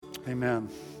Amen.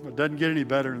 It doesn't get any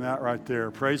better than that right there.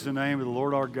 Praise the name of the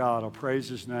Lord our God. I'll praise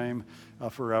his name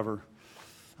forever.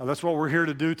 That's what we're here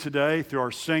to do today through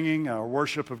our singing, our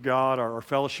worship of God, our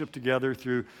fellowship together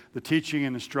through the teaching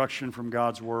and instruction from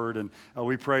God's Word. And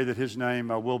we pray that his name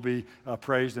will be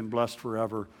praised and blessed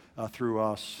forever through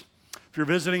us. If you're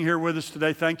visiting here with us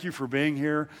today, thank you for being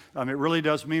here. It really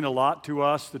does mean a lot to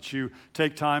us that you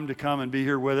take time to come and be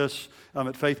here with us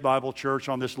at Faith Bible Church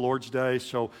on this Lord's Day.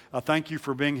 So thank you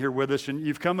for being here with us. And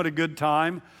you've come at a good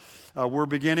time. We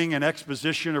began an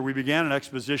exposition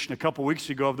a couple weeks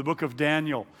ago of the book of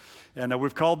Daniel. And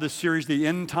we've called this series The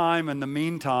End Time and the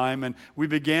Meantime. And we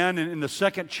began in the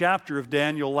second chapter of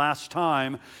Daniel last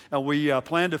time. And we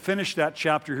plan to finish that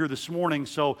chapter here this morning.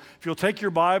 So if you'll take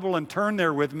your Bible and turn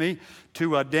there with me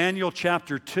to Daniel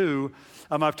chapter 2.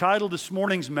 I've titled this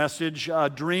morning's message,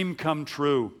 Dream Come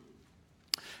True.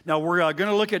 Now, we're going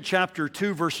to look at chapter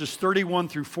 2, verses 31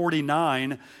 through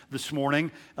 49 this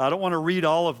morning. I don't want to read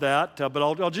all of that, but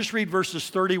I'll just read verses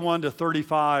 31 to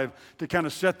 35 to kind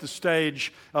of set the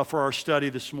stage for our study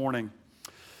this morning.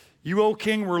 You, O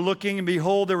king, were looking, and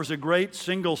behold, there was a great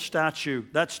single statue.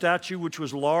 That statue, which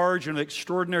was large and of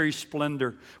extraordinary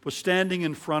splendor, was standing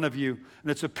in front of you, and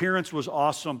its appearance was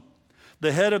awesome.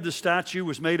 The head of the statue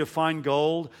was made of fine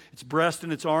gold, its breast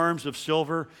and its arms of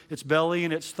silver, its belly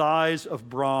and its thighs of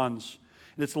bronze,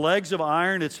 and its legs of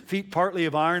iron, its feet partly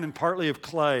of iron and partly of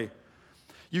clay.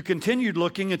 You continued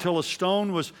looking until a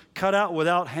stone was cut out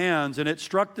without hands, and it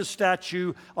struck the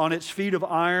statue on its feet of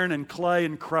iron and clay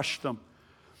and crushed them.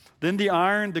 Then the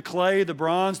iron, the clay, the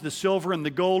bronze, the silver, and the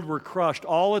gold were crushed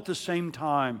all at the same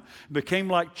time, and became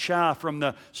like chaff from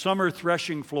the summer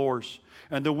threshing floors.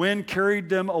 And the wind carried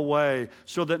them away,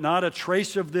 so that not a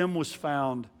trace of them was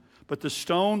found. But the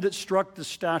stone that struck the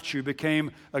statue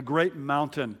became a great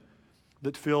mountain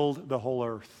that filled the whole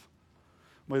earth.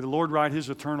 May the Lord write his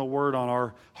eternal word on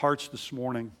our hearts this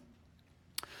morning.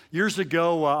 Years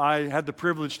ago, I had the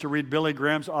privilege to read Billy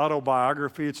Graham's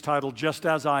autobiography. It's titled Just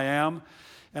As I Am.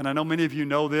 And I know many of you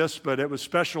know this, but it was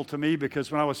special to me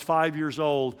because when I was 5 years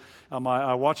old,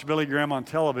 I watched Billy Graham on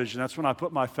television. That's when I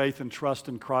put my faith and trust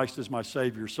in Christ as my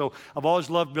Savior. So I've always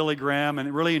loved Billy Graham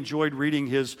and really enjoyed reading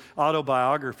his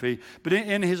autobiography. But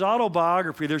in his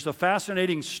autobiography, there's a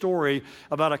fascinating story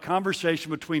about a conversation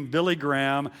between Billy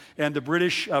Graham and the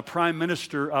British Prime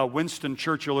Minister, Winston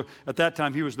Churchill. At that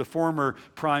time, he was the former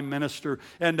Prime Minister.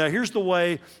 And here's the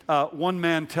way one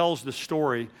man tells the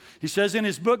story. He says, in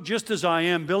his book, Just As I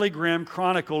Am, Billy Graham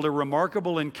chronicled a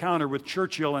remarkable encounter with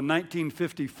Churchill in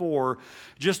 1954,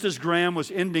 just as Graham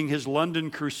was ending his London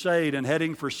crusade and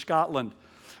heading for Scotland.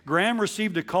 Graham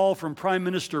received a call from Prime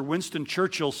Minister Winston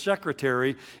Churchill's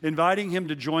secretary, inviting him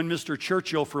to join Mr.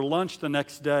 Churchill for lunch the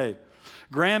next day.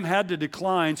 Graham had to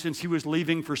decline since he was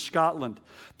leaving for Scotland.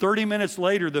 30 minutes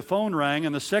later, the phone rang,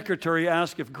 and the secretary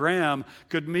asked if Graham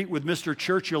could meet with Mr.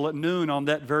 Churchill at noon on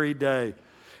that very day.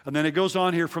 And then it goes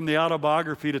on here from the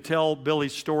autobiography to tell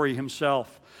Billy's story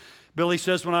himself. Billy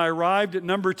says, when I arrived at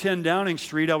number 10 Downing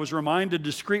Street, I was reminded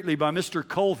discreetly by Mr.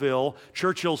 Colville,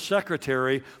 Churchill's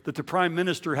secretary, that the Prime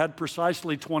Minister had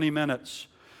precisely 20 minutes.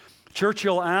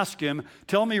 Churchill asked him,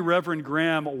 tell me, Reverend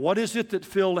Graham, what is it that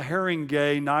filled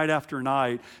Haringey night after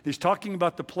night? He's talking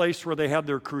about the place where they had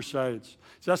their crusades.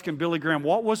 He's asking Billy Graham,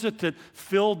 what was it that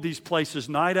filled these places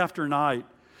night after night?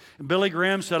 And Billy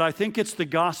Graham said, I think it's the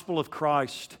gospel of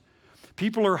Christ.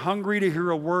 People are hungry to hear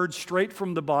a word straight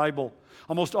from the Bible.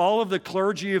 Almost all of the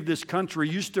clergy of this country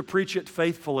used to preach it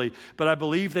faithfully, but I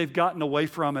believe they've gotten away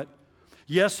from it.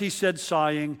 Yes, he said,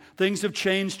 sighing, things have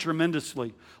changed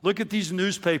tremendously. Look at these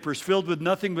newspapers filled with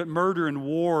nothing but murder and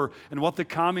war and what the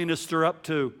communists are up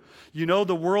to. You know,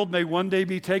 the world may one day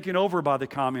be taken over by the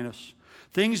communists.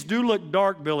 Things do look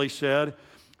dark, Billy said.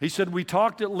 He said, we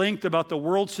talked at length about the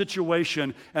world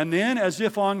situation, and then, as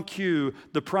if on cue,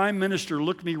 the Prime Minister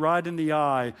looked me right in the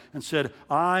eye and said,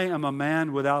 I am a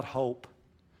man without hope.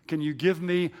 Can you give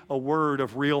me a word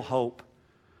of real hope?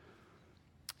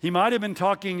 He might have been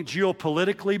talking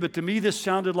geopolitically, but to me this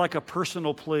sounded like a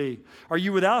personal plea. Are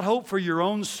you without hope for your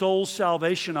own soul's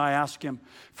salvation, I asked him.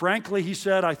 Frankly, he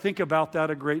said, I think about that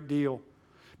a great deal.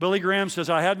 Billy Graham says,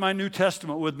 I had my New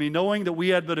Testament with me, knowing that we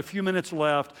had but a few minutes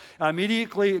left. I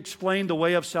immediately explained the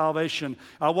way of salvation.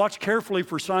 I watched carefully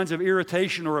for signs of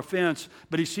irritation or offense,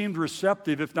 but he seemed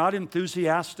receptive, if not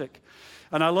enthusiastic.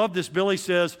 And I love this. Billy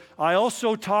says, I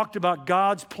also talked about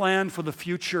God's plan for the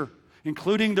future,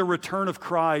 including the return of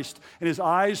Christ, and his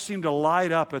eyes seemed to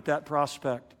light up at that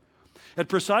prospect. At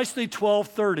precisely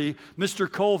 12:30,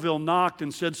 Mr. Colville knocked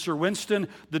and said, Sir Winston,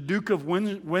 the Duke of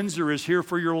Windsor is here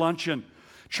for your luncheon.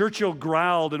 Churchill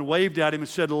growled and waved at him and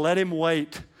said, let him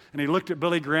wait. And he looked at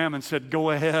Billy Graham and said, "Go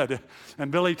ahead." And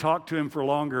Billy talked to him for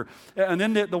longer. And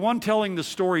then the one telling the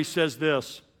story says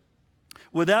this: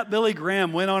 with that, Billy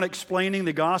Graham went on explaining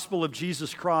the gospel of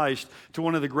Jesus Christ to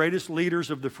one of the greatest leaders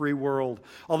of the free world.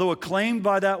 Although acclaimed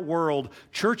by that world,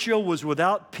 Churchill was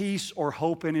without peace or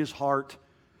hope in his heart.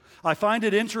 I find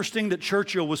it interesting that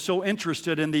Churchill was so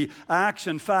interested in the acts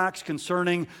and facts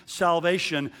concerning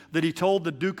salvation that he told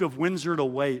the Duke of Windsor to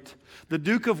wait. The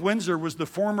Duke of Windsor was the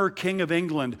former King of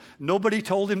England. Nobody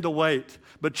told him to wait,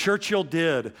 but Churchill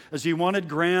did, as he wanted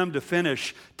Graham to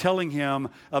finish telling him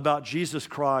about Jesus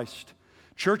Christ.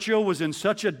 Churchill was in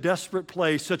such a desperate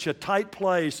place, such a tight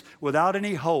place, without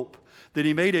any hope, that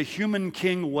he made a human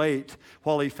king wait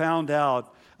while he found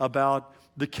out about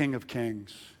the King of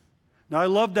Kings. Now, I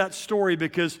love that story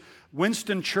because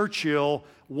Winston Churchill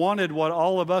wanted what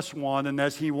all of us want, and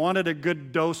that's he wanted a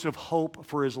good dose of hope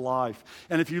for his life.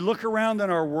 And if you look around in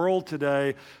our world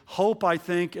today, hope, I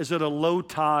think, is at a low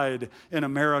tide in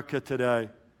America today.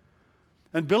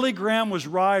 And Billy Graham was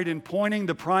right in pointing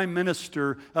the Prime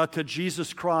Minister to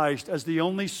Jesus Christ as the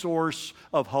only source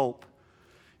of hope.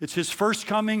 It's His first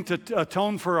coming to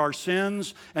atone for our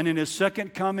sins, and in His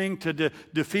second coming to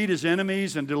defeat His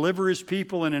enemies and deliver His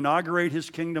people and inaugurate His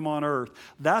kingdom on earth.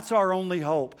 That's our only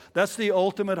hope. That's the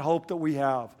ultimate hope that we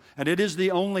have, and it is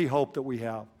the only hope that we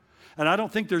have. And I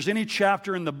don't think there's any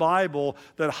chapter in the Bible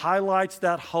that highlights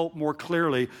that hope more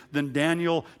clearly than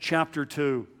Daniel chapter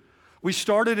 2. We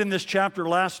started in this chapter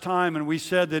last time, and we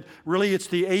said that really it's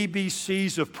the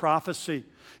ABCs of prophecy.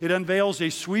 It unveils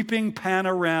a sweeping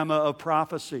panorama of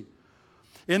prophecy.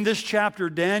 In this chapter,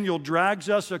 Daniel drags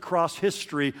us across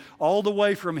history all the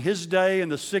way from his day in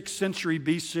the 6th century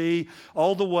BC,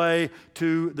 all the way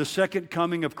to the second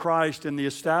coming of Christ and the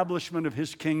establishment of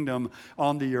His kingdom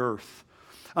on the earth.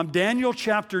 Daniel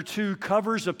chapter 2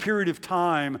 covers a period of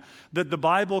time that the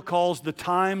Bible calls the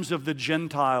times of the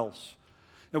Gentiles.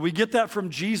 Now, we get that from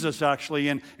Jesus, actually.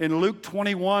 In Luke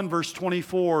 21, verse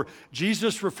 24,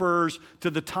 Jesus refers to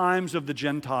the times of the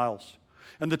Gentiles.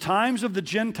 And the times of the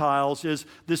Gentiles is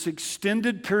this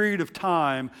extended period of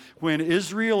time when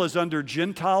Israel is under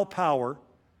Gentile power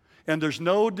and there's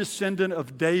no descendant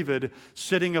of David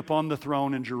sitting upon the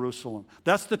throne in Jerusalem.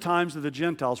 That's the times of the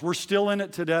Gentiles. We're still in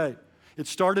it today. It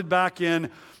started back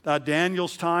in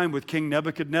Daniel's time with King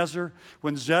Nebuchadnezzar.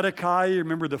 When Zedekiah,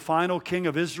 remember the final king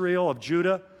of Israel, of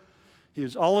Judah,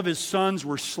 all of his sons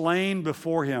were slain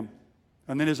before him,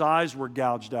 and then his eyes were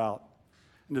gouged out.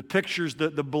 And it pictures the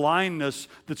blindness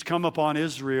that's come upon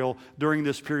Israel during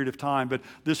this period of time. But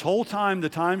this whole time, the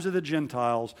times of the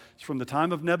Gentiles, it's from the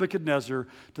time of Nebuchadnezzar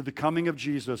to the coming of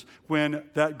Jesus, when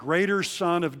that greater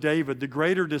son of David, the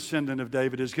greater descendant of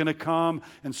David, is going to come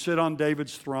and sit on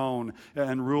David's throne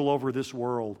and rule over this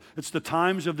world. It's the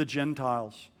times of the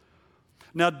Gentiles.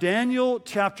 Now, Daniel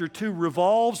chapter 2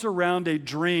 revolves around a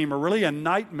dream, or really a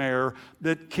nightmare,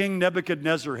 that King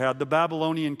Nebuchadnezzar had, the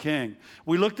Babylonian king.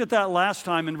 We looked at that last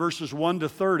time in verses 1 to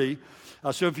 30.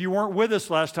 So if you weren't with us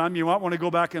last time, you might want to go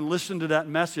back and listen to that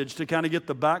message to kind of get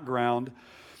the background.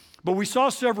 But we saw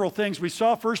several things. We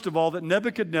saw, first of all, that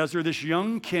Nebuchadnezzar, this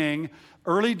young king,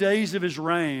 early days of his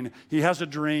reign, he has a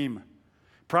dream.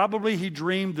 Probably he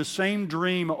dreamed the same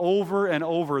dream over and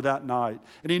over that night.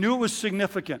 And he knew it was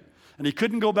significant. And he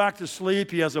couldn't go back to sleep.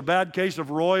 He has a bad case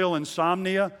of royal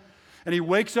insomnia. And he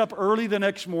wakes up early the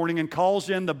next morning and calls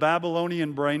in the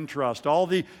Babylonian Brain Trust, all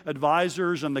the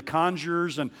advisors and the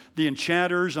conjurers and the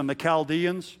enchanters and the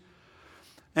Chaldeans.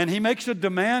 And he makes a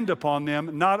demand upon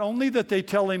them, not only that they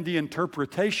tell him the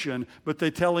interpretation, but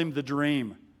they tell him the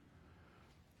dream.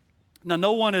 Now,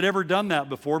 no one had ever done that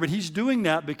before, but he's doing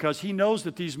that because he knows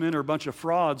that these men are a bunch of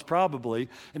frauds, probably,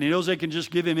 and he knows they can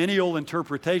just give him any old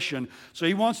interpretation. So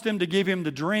he wants them to give him the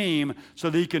dream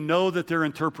so that he can know that their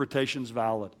interpretation's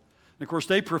valid. And of course,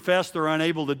 they profess they're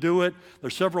unable to do it.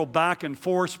 There's several back and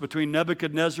forths between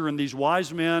Nebuchadnezzar and these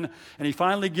wise men, and he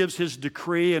finally gives his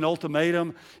decree, an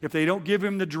ultimatum. If they don't give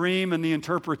him the dream and the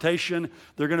interpretation,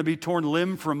 they're going to be torn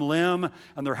limb from limb,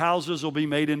 and their houses will be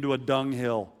made into a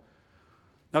dunghill.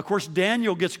 Now, of course,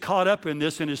 Daniel gets caught up in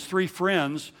this and his three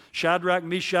friends, Shadrach,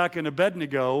 Meshach, and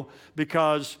Abednego,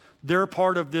 because they're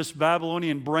part of this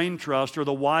Babylonian brain trust, or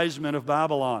the wise men of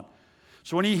Babylon.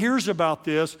 So when he hears about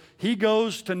this, he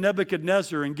goes to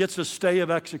Nebuchadnezzar and gets a stay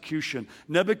of execution.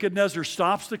 Nebuchadnezzar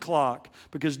stops the clock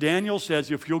because Daniel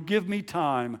says, if you'll give me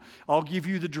time, I'll give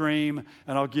you the dream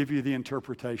and I'll give you the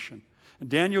interpretation. And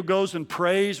Daniel goes and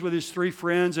prays with his three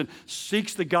friends and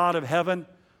seeks the God of heaven.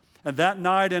 And that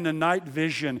night in a night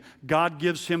vision, God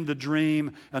gives him the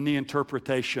dream and the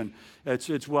interpretation.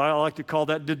 It's what I like to call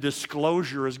that the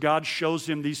disclosure, as God shows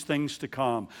him these things to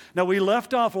come. Now, we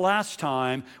left off last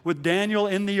time with Daniel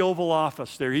in the Oval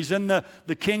Office there. He's in the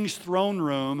king's throne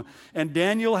room, and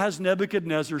Daniel has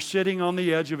Nebuchadnezzar sitting on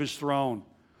the edge of his throne.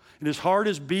 And his heart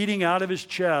is beating out of his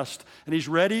chest, and he's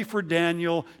ready for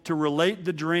Daniel to relate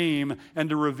the dream and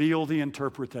to reveal the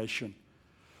interpretation.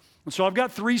 And so I've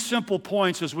got 3 simple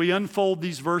points as we unfold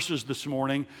these verses this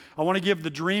morning. I want to give the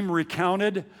dream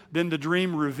recounted, then the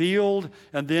dream revealed,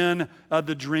 and then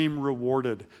the dream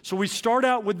rewarded. So we start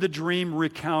out with the dream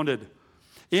recounted.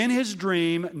 In his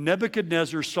dream,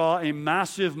 Nebuchadnezzar saw a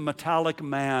massive metallic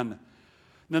man.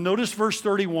 Now notice verse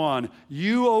 31.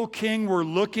 You, O king, were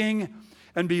looking,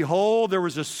 and behold, there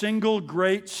was a single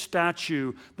great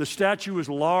statue. The statue was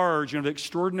large and of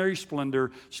extraordinary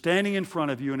splendor, standing in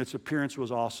front of you, and its appearance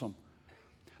was awesome.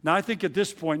 Now, I think at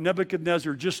this point,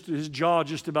 Nebuchadnezzar, his jaw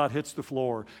just about hits the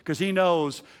floor, because he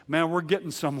knows, man, we're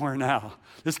getting somewhere now.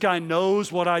 This guy knows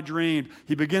what I dreamed.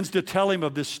 He begins to tell him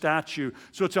of this statue.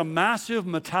 So it's a massive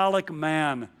metallic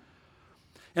man.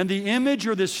 And the image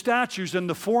or this statue is in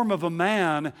the form of a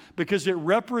man because it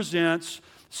represents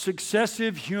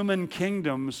successive human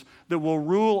kingdoms that will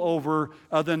rule over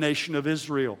the nation of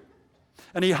Israel.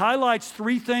 And he highlights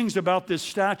 3 things about this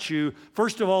statue.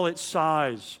 First of all, its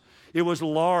size. It was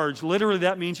large. Literally,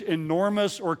 that means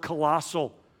enormous or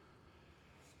colossal.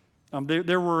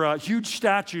 There were huge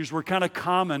statues were kind of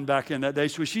common back in that day.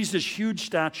 So he sees this huge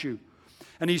statue.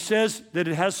 And he says that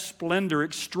it has splendor,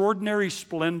 extraordinary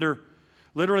splendor.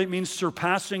 Literally, it means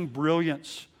surpassing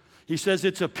brilliance. He says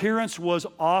its appearance was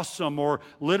awesome, or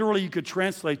literally you could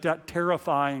translate that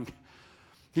terrifying.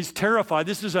 He's terrified.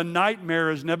 This is a nightmare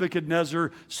as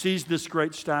Nebuchadnezzar sees this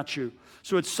great statue.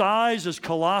 So its size is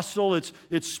colossal, its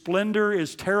splendor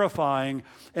is terrifying,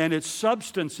 and its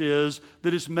substance is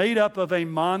that it's made up of a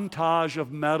montage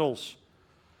of metals.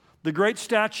 The great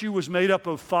statue was made up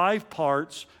of 5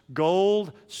 parts: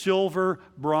 gold, silver,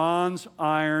 bronze,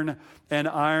 iron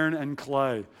and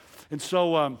clay. And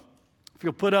so if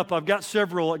you'll put up, I've got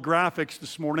several graphics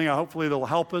this morning. Hopefully they'll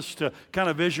help us to kind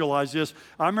of visualize this.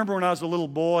 I remember when I was a little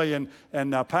boy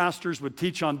and pastors would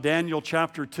teach on Daniel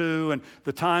chapter 2 and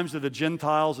the times of the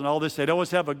Gentiles and all this. They'd always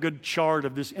have a good chart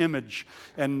of this image.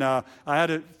 And I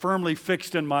had it firmly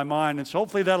fixed in my mind. And so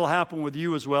hopefully that'll happen with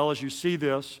you as well as you see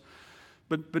this.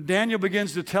 But Daniel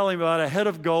begins to tell him about a head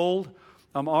of gold,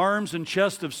 arms and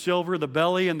chest of silver, the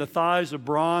belly and the thighs of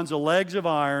bronze, the legs of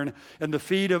iron, and the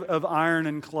feet of iron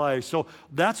and clay. So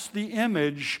that's the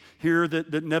image here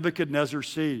that Nebuchadnezzar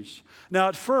sees. Now,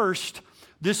 at first,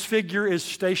 this figure is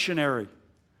stationary.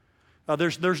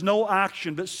 There's no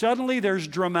action, but suddenly there's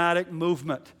dramatic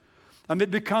movement.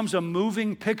 It becomes a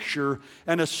moving picture,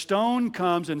 and a stone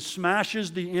comes and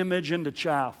smashes the image into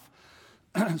chaff.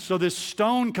 So this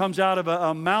stone comes out of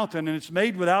a mountain, and it's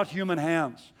made without human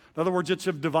hands. In other words, it's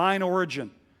of divine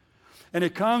origin. And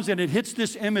it comes and it hits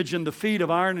this image in the feet of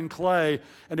iron and clay,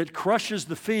 and it crushes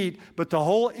the feet, but the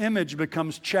whole image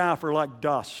becomes chaff or like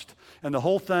dust. And the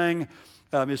whole thing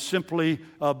is simply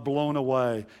blown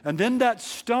away. And then that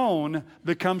stone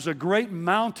becomes a great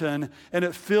mountain, and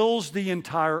it fills the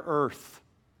entire earth.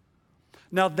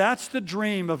 Now, that's the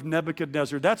dream of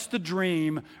Nebuchadnezzar. That's the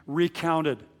dream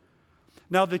recounted.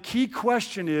 Now, the key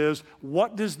question is,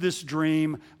 what does this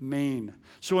dream mean?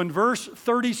 So in verse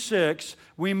 36,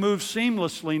 we move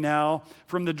seamlessly now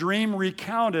from the dream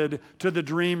recounted to the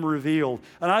dream revealed.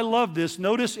 And I love this.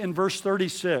 Notice in verse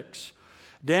 36,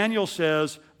 Daniel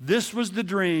says, this was the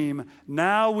dream.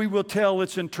 Now we will tell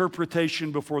its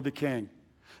interpretation before the king.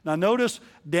 Now notice,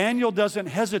 Daniel doesn't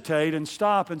hesitate and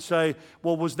stop and say,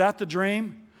 well, was that the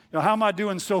dream? How am I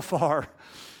doing so far?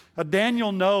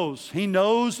 Daniel knows. He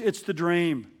knows it's the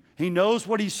dream. He knows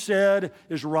what he said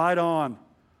is right on.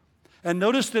 And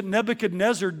notice that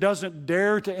Nebuchadnezzar doesn't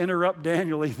dare to interrupt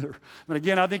Daniel either. And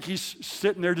again, I think he's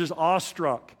sitting there just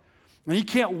awestruck. And he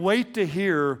can't wait to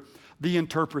hear the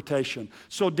interpretation.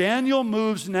 So Daniel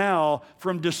moves now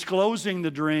from disclosing the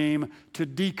dream to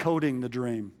decoding the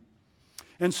dream.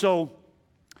 And so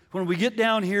when we get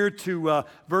down here to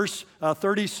verse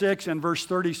 36 and verse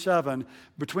 37,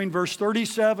 between verse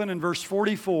 37 and verse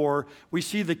 44, we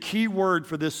see the key word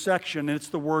for this section, and it's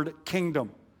the word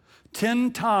kingdom.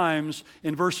 10 times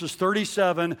in verses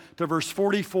 37 to verse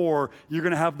 44, you're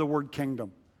going to have the word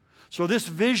kingdom. So this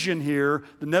vision here,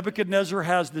 the Nebuchadnezzar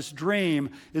has this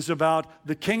dream, is about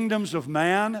the kingdoms of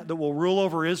man that will rule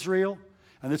over Israel,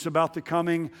 and it's about the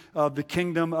coming of the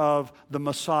kingdom of the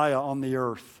Messiah on the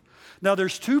earth. Now,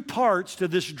 there's 2 parts to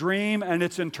this dream and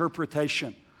its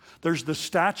interpretation. There's the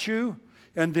statue,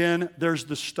 and then there's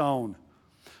the stone.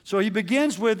 So he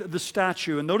begins with the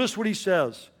statue, and notice what he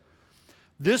says.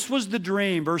 This was the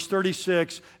dream, verse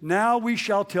 36, now we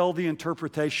shall tell the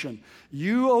interpretation.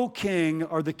 You, O king,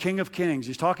 are the King of kings.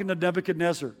 He's talking to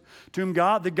Nebuchadnezzar, to whom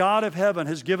God, the God of heaven,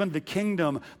 has given the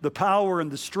kingdom, the power,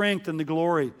 and the strength, and the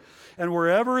glory. And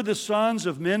wherever the sons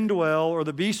of men dwell, or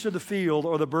the beasts of the field,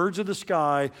 or the birds of the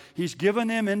sky, he's given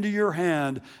them into your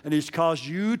hand, and he's caused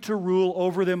you to rule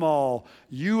over them all.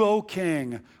 You, O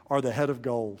king, are the head of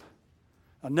gold.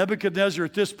 Now, Nebuchadnezzar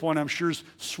at this point, I'm sure, is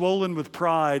swollen with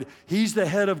pride. He's the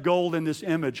head of gold in this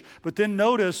image. But then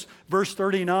notice verse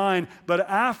 39, but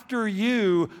after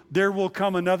you, there will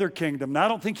come another kingdom. Now, I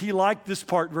don't think he liked this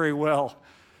part very well.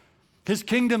 His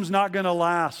kingdom's not going to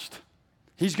last.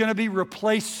 He's going to be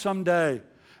replaced someday.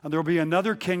 And there will be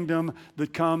another kingdom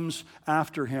that comes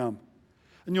after him.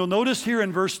 And you'll notice here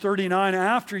in verse 39,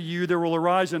 after you, there will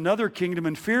arise another kingdom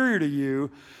inferior to you,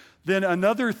 then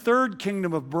another third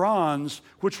kingdom of bronze,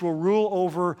 which will rule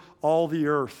over all the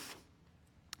earth.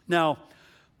 Now,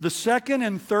 the second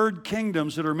and third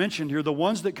kingdoms that are mentioned here, the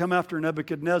ones that come after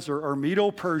Nebuchadnezzar, are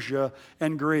Medo-Persia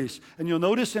and Greece. And you'll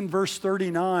notice in verse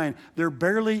 39, they're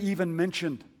barely even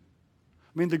mentioned.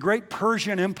 I mean, the great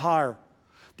Persian Empire,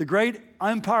 the great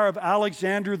empire of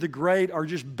Alexander the Great are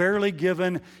just barely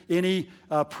given any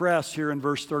press here in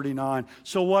verse 39.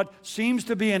 So what seems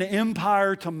to be an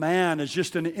empire to man is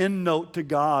just an end note to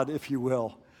God, if you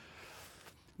will.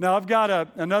 Now, I've got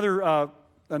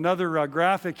another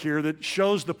graphic here that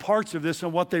shows the parts of this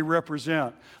and what they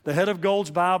represent. The head of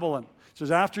gold's Babylon. It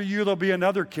says, after you, there'll be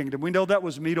another kingdom. We know that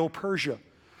was Medo-Persia.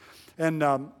 And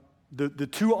the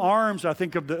two arms, I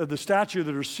think, of the statue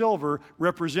that are silver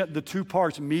represent the two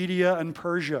parts, Media and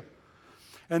Persia.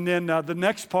 And then the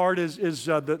next part is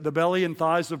the belly and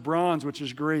thighs of bronze, which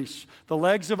is Greece. The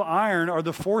legs of iron are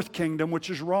the fourth kingdom, which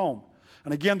is Rome.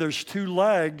 And again, there's two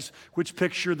legs, which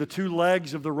picture the two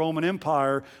legs of the Roman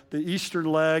Empire, the eastern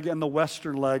leg and the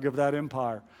western leg of that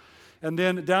empire. And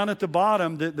then down at the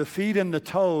bottom, the feet and the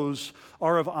toes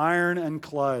are of iron and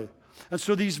clay. And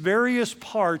so these various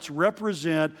parts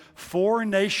represent four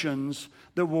nations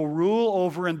that will rule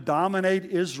over and dominate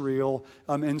Israel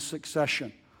in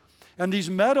succession. And these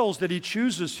metals that he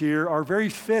chooses here are very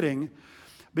fitting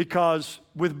because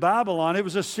with Babylon, it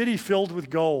was a city filled with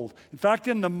gold. In fact,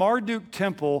 in the Marduk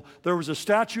temple, there was a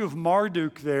statue of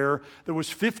Marduk there that was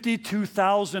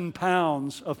 52,000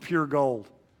 pounds of pure gold.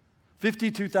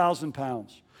 52,000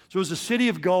 pounds. So it was a city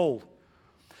of gold.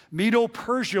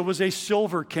 Medo-Persia was a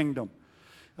silver kingdom.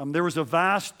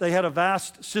 They had a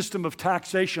vast system of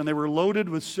taxation. They were loaded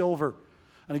with silver.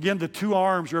 And again, the two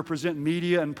arms represent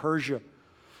Media and Persia.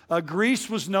 Greece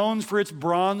was known for its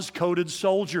bronze-coated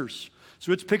soldiers.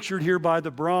 So it's pictured here by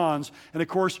the bronze. And of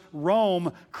course,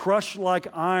 Rome crushed like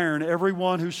iron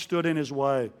everyone who stood in his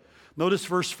way. Notice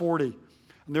verse 40.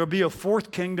 And there will be a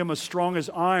fourth kingdom as strong as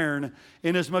iron,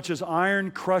 inasmuch as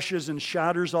iron crushes and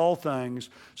shatters all things.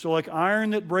 So like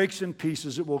iron that breaks in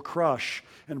pieces, it will crush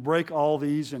and break all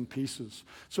these in pieces.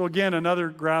 So again, another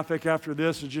graphic after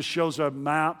this, it just shows a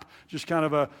map, just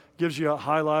kind of gives you a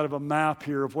highlight of a map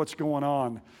here of what's going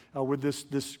on with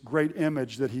this great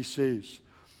image that he sees.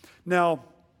 Now,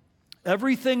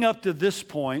 everything up to this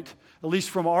point, at least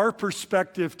from our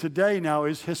perspective today now,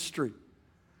 is history.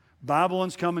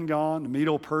 Babylon's come and gone,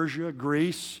 Medo-Persia,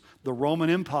 Greece, the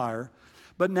Roman Empire.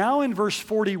 But now in verse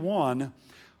 41,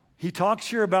 he talks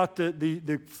here about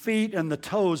the feet and the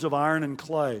toes of iron and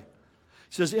clay. He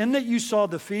says, in that you saw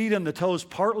the feet and the toes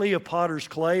partly of potter's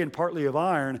clay and partly of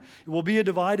iron, it will be a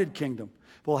divided kingdom.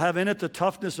 It will have in it the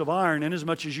toughness of iron,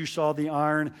 inasmuch as you saw the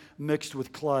iron mixed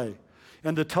with clay.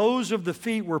 And the toes of the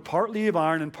feet were partly of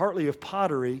iron and partly of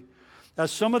pottery, as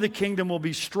some of the kingdom will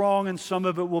be strong and some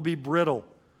of it will be brittle.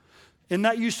 In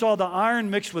that you saw the iron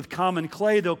mixed with common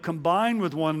clay, they'll combine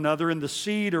with one another in the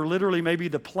seed, or literally maybe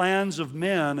the plans of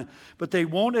men, but they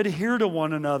won't adhere to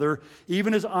one another,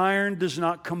 even as iron does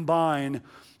not combine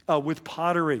with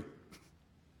pottery.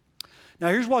 Now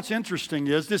here's what's interesting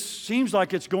is this seems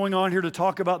like it's going on here to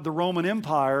talk about the Roman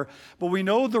Empire, but we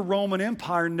know the Roman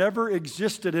Empire never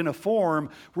existed in a form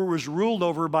where it was ruled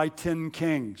over by 10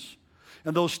 kings.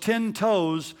 And those 10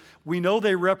 toes, we know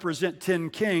they represent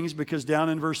 10 kings because down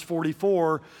in verse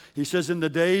 44, he says, in the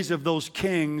days of those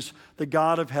kings, the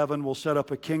God of heaven will set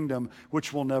up a kingdom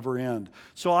which will never end.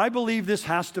 So I believe this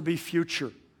has to be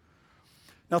future.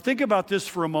 Now think about this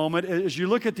for a moment. As you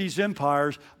look at these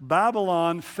empires,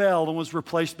 Babylon fell and was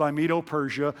replaced by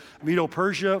Medo-Persia.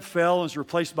 Medo-Persia fell and was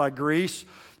replaced by Greece.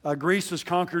 Greece is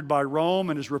conquered by Rome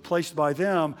and is replaced by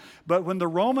them. But when the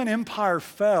Roman Empire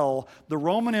fell, the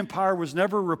Roman Empire was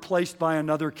never replaced by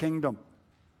another kingdom.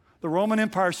 The Roman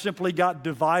Empire simply got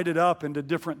divided up into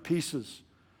different pieces.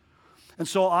 And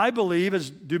so I believe, as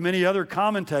do many other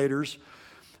commentators,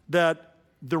 that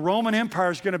the Roman Empire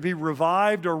is going to be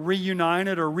revived or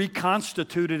reunited or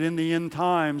reconstituted in the end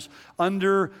times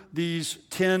under these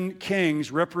 10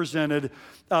 kings represented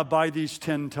by these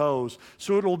 10 toes.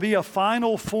 So it will be a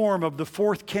final form of the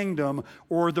fourth kingdom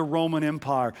or the Roman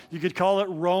Empire. You could call it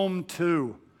Rome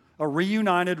II, a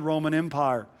reunited Roman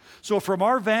Empire. So from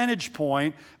our vantage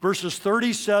point, verses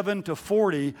 37 to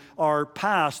 40 are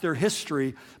past, they're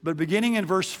history, but beginning in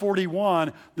verse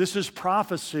 41, this is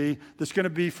prophecy that's going to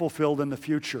be fulfilled in the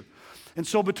future. And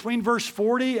so between verse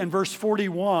 40 and verse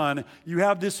 41, you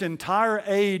have this entire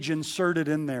age inserted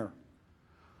in there.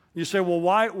 You say, well,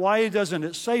 why doesn't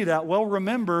it say that? Well,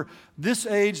 remember, this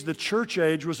age, the church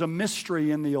age, was a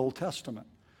mystery in the Old Testament.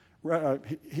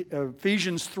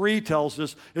 Ephesians 3 tells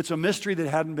us it's a mystery that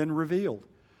hadn't been revealed.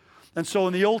 And so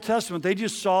in the Old Testament, they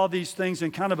just saw these things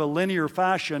in kind of a linear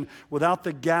fashion without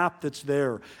the gap that's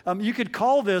there. You could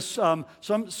call this,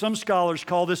 some scholars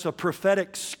call this a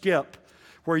prophetic skip,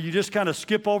 where you just kind of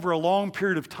skip over a long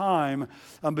period of time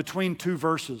between two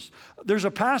verses. There's a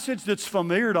passage that's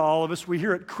familiar to all of us. We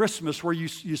hear at Christmas where you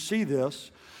see this.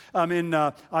 In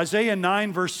Isaiah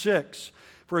 9, verse 6,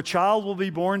 for a child will be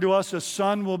born to us, a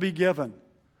son will be given.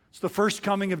 It's the first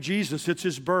coming of Jesus. It's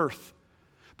his birth.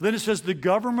 But then it says the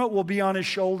government will be on his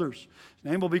shoulders.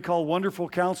 His name will be called Wonderful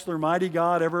Counselor, Mighty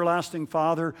God, Everlasting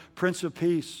Father, Prince of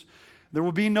Peace. There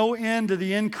will be no end to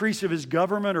the increase of his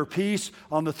government or peace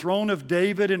on the throne of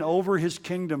David and over his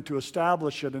kingdom to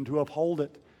establish it and to uphold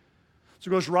it. So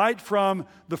it goes right from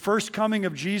the first coming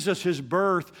of Jesus, his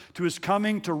birth, to his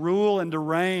coming to rule and to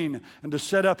reign and to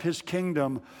set up his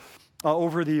kingdom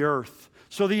over the earth.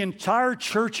 So the entire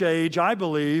church age, I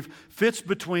believe, fits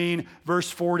between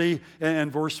verse 40 and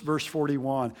verse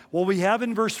 41. What we have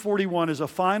in verse 41 is a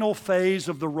final phase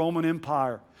of the Roman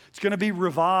Empire. It's going to be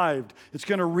revived. It's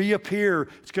going to reappear.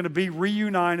 It's going to be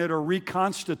reunited or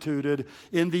reconstituted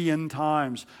in the end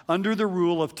times under the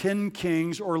rule of 10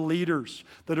 kings or leaders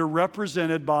that are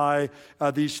represented by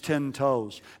these 10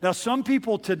 toes. Now, some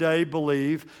people today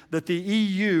believe that the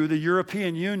EU, the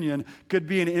European Union, could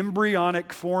be an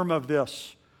embryonic form of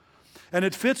this. And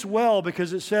it fits well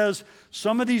because it says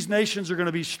some of these nations are going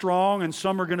to be strong and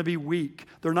some are going to be weak.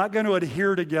 They're not going to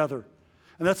adhere together.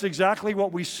 And that's exactly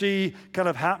what we see kind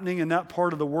of happening in that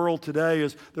part of the world today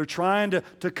is they're trying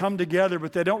to come together,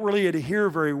 but they don't really adhere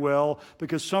very well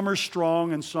because some are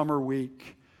strong and some are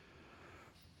weak.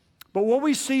 But what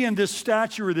we see in this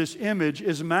statue or this image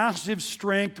is massive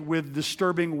strength with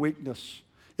disturbing weakness.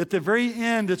 At the very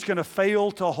end, it's going to fail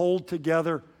to hold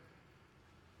together.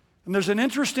 And there's an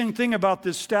interesting thing about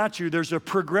this statue. There's a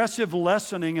progressive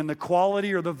lessening in the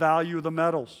quality or the value of the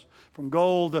metals. From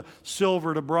gold to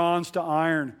silver to bronze to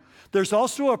iron. There's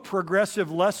also a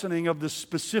progressive lessening of the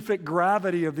specific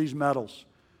gravity of these metals.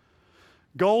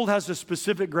 Gold has a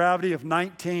specific gravity of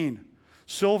 19.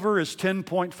 Silver is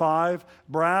 10.5.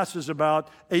 Brass is about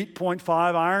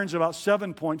 8.5. Iron's about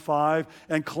 7.5.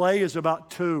 And clay is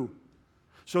about 2.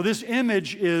 So this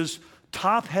image is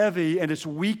top heavy and it's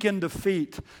weak in the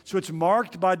feet. So it's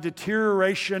marked by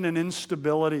deterioration and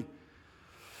instability.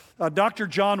 Dr.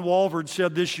 John Walvoord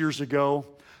said this years ago,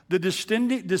 the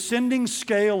descending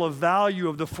scale of value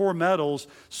of the four metals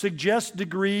suggests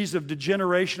degrees of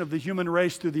degeneration of the human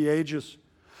race through the ages.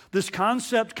 This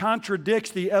concept contradicts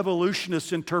the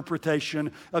evolutionist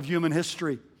interpretation of human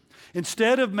history.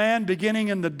 Instead of man beginning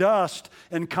in the dust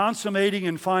and consummating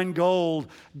in fine gold,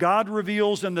 God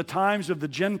reveals in the times of the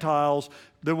Gentiles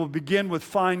that will begin with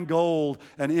fine gold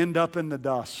and end up in the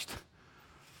dust.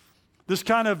 This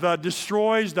kind of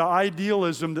destroys the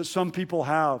idealism that some people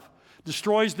have,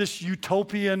 destroys this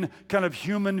utopian kind of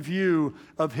human view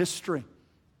of history.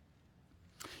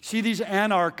 See these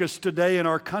anarchists today in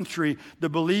our country that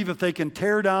believe if they can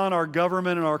tear down our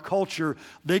government and our culture,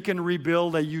 they can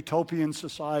rebuild a utopian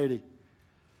society.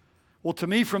 Well, to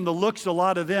me, from the looks of a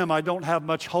lot of them, I don't have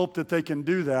much hope that they can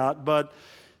do that, but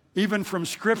even from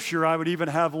Scripture, I would even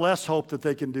have less hope that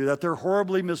they can do that. They're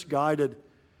horribly misguided.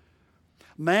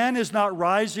 Man is not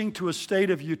rising to a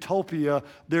state of utopia.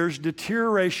 There's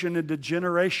deterioration and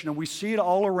degeneration, and we see it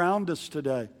all around us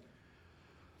today.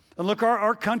 And look,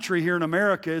 our country here in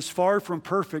America is far from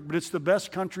perfect, but it's the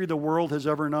best country the world has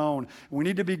ever known. We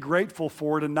need to be grateful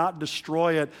for it and not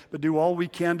destroy it, but do all we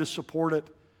can to support it.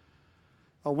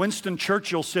 Winston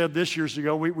Churchill said this years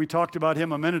ago, we talked about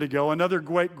him a minute ago, another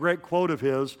great quote of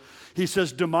his. He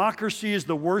says, democracy is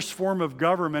the worst form of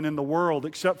government in the world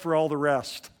except for all the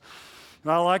rest.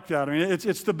 And I like that. I mean,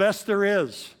 it's the best there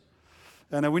is.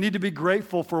 And we need to be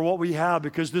grateful for what we have,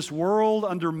 because this world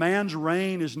under man's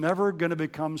reign is never going to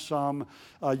become some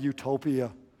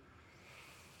utopia.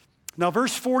 Now,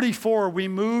 verse 44, we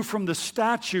move from the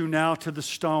statue now to the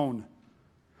stone.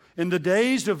 In the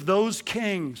days of those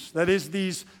kings, that is,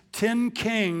 these 10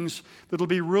 kings that will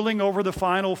be ruling over the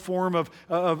final form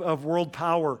of world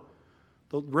power,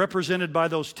 represented by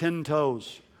those 10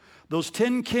 toes. Those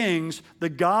 10 kings, the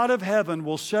God of heaven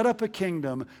will set up a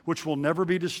kingdom which will never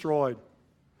be destroyed.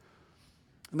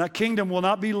 And that kingdom will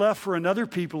not be left for another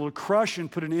people to crush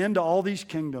and put an end to all these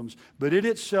kingdoms, but it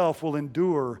itself will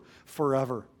endure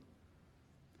forever.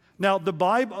 Now, the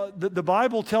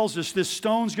Bible tells us this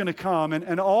stone's going to come,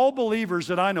 and all believers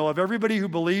that I know of, everybody who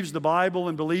believes the Bible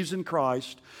and believes in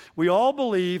Christ, we all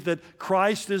believe that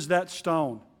Christ is that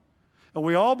stone. And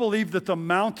we all believe that the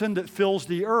mountain that fills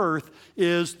the earth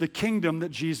is the kingdom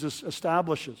that Jesus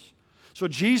establishes. So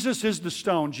Jesus is the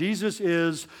stone. Jesus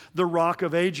is the rock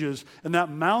of ages, and that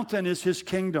mountain is his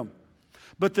kingdom.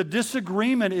 But the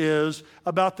disagreement is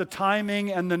about the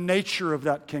timing and the nature of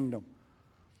that kingdom.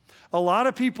 A lot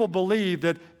of people believe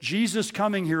that Jesus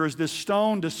coming here as this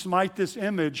stone to smite this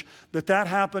image, that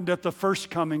happened at the first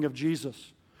coming of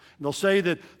Jesus. And they'll say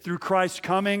that through Christ's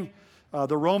coming,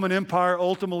 the Roman Empire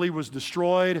ultimately was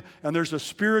destroyed, and there's a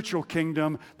spiritual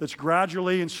kingdom that's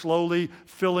gradually and slowly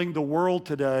filling the world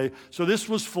today. So this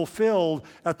was fulfilled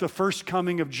at the first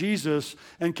coming of Jesus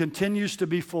and continues to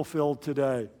be fulfilled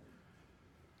today.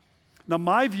 Now,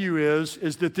 my view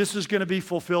is that this is going to be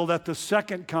fulfilled at the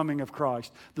second coming of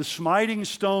Christ. The smiting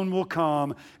stone will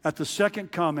come at the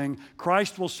second coming.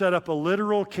 Christ will set up a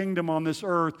literal kingdom on this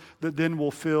earth that then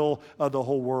will fill the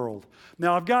whole world.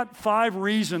 Now, I've got 5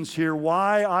 reasons here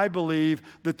why I believe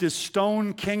that this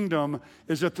stone kingdom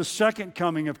is at the second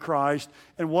coming of Christ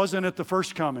and wasn't at the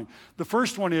first coming. The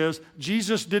first one is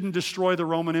Jesus didn't destroy the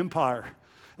Roman Empire.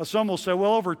 Some will say,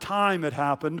 well, over time it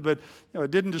happened, but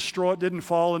it didn't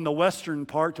fall in the western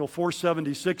part till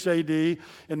 476 AD, in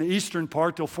the eastern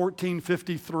part till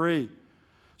 1453.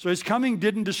 So his coming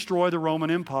didn't destroy the Roman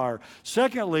Empire.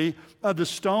 Secondly, the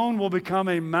stone will become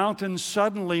a mountain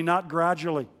suddenly, not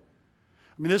gradually.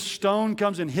 I mean, this stone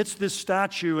comes and hits this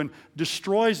statue and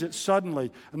destroys it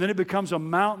suddenly, and then it becomes a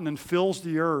mountain and fills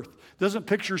the earth. It doesn't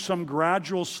picture some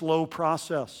gradual, slow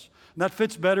process. And that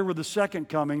fits better with the second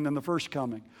coming than the first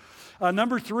coming.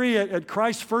 Number 3, at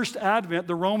Christ's first advent,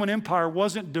 the Roman Empire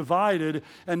wasn't divided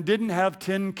and didn't have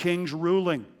 10 kings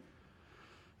ruling.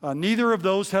 Neither of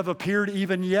those have appeared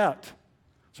even yet.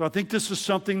 So I think this is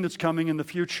something that's coming in the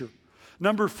future.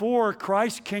 Number 4,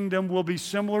 Christ's kingdom will be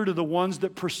similar to the ones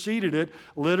that preceded it,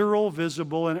 literal,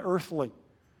 visible, and earthly.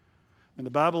 And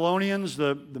the Babylonians,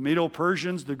 the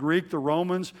Medo-Persians, the Greek, the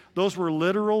Romans, those were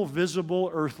literal, visible,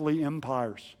 earthly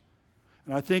empires.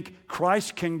 And I think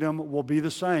Christ's kingdom will be the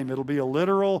same. It'll be a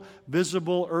literal,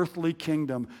 visible, earthly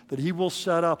kingdom that he will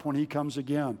set up when he comes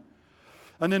again.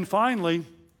 And then finally,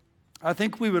 I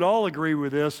think we would all agree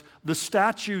with this, the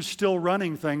statue's still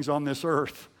running things on this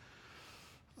earth.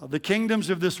 The kingdoms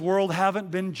of this world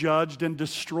haven't been judged and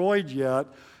destroyed yet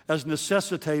as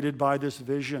necessitated by this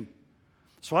vision.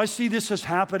 So I see this as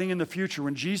happening in the future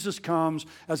when Jesus comes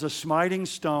as a smiting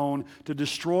stone to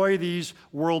destroy these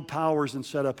world powers and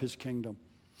set up his kingdom.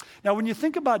 Now, when you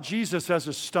think about Jesus as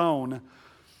a stone,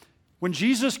 when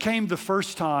Jesus came the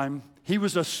first time, he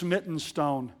was a smitten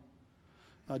stone.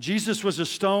 Jesus was a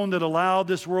stone that allowed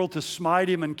this world to smite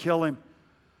him and kill him.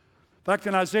 In fact,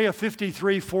 in Isaiah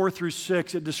 53,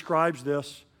 4-6, it describes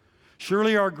this.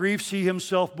 Surely our griefs he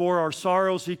himself bore, our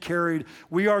sorrows he carried.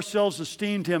 We ourselves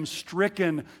esteemed him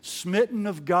stricken, smitten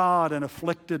of God, and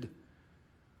afflicted.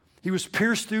 He was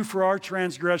pierced through for our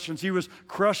transgressions. He was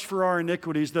crushed for our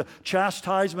iniquities. The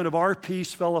chastisement of our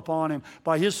peace fell upon him.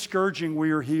 By his scourging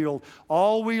we are healed.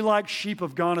 All we like sheep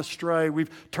have gone astray. We've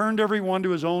turned every one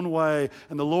to his own way,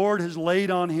 and the Lord has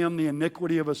laid on him the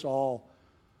iniquity of us all.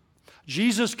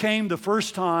 Jesus came the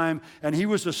first time, and he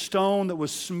was a stone that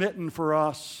was smitten for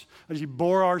us, as he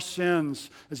bore our sins,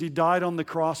 as he died on the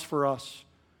cross for us.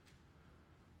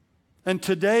 And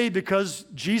today, because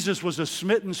Jesus was a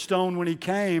smitten stone when he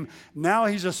came, now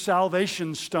he's a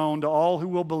salvation stone to all who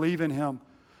will believe in him,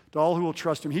 to all who will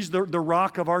trust him. He's the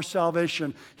rock of our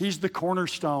salvation. He's the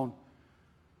cornerstone.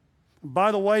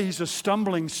 By the way, he's a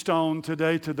stumbling stone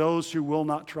today to those who will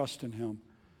not trust in him.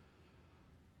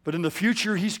 But in the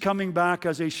future, he's coming back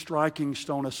as a striking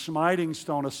stone, a smiting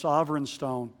stone, a sovereign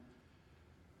stone.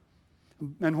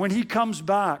 And when he comes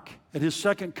back at his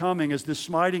second coming as this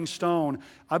smiting stone,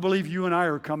 I believe you and I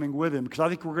are coming with him, because I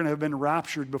think we're going to have been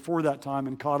raptured before that time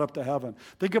and caught up to heaven.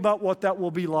 Think about what that will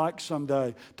be like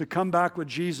someday, to come back with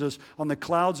Jesus on the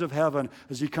clouds of heaven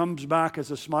as he comes back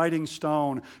as a smiting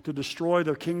stone to destroy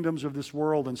the kingdoms of this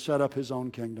world and set up his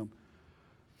own kingdom.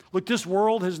 Look, this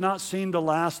world has not seen the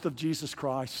last of Jesus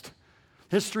Christ.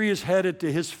 History is headed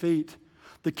to his feet.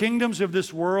 The kingdoms of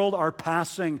this world are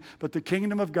passing, but the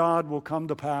kingdom of God will come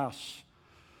to pass.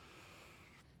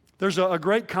 There's a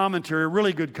great commentary, a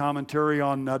really good commentary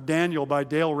on Daniel by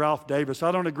Dale Ralph Davis.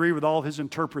 I don't agree with all of his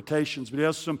interpretations, but he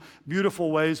has some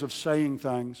beautiful ways of saying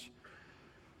things.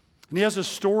 And he has a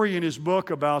story in his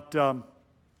book about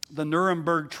the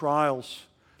Nuremberg trials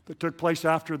that took place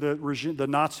after the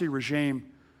Nazi regime.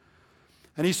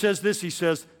 And he says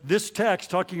this text,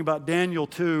 talking about Daniel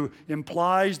 2,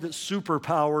 implies that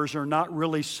superpowers are not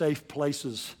really safe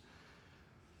places.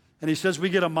 And he says we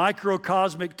get a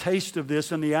microcosmic taste of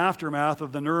this in the aftermath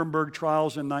of the Nuremberg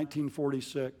trials in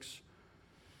 1946.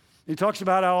 He talks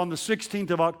about how on the 16th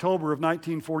of October of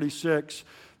 1946,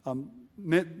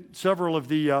 several of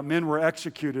the men were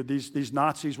executed. These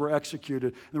Nazis were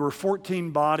executed. There were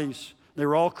 14 bodies. They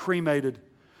were all cremated.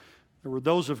 There were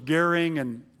those of Goering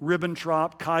and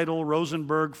Ribbentrop, Keitel,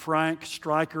 Rosenberg, Frank,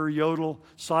 Streicher, Jodl,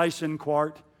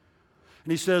 Seyss-Inquart.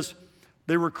 And he says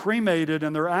they were cremated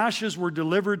and their ashes were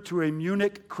delivered to a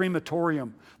Munich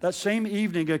crematorium. That same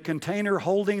evening, a container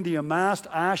holding the amassed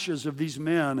ashes of these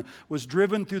men was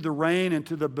driven through the rain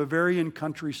into the Bavarian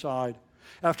countryside.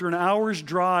 After an hour's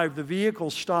drive, the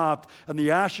vehicle stopped and the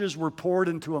ashes were poured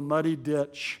into a muddy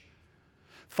ditch.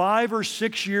 5 or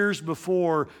 6 years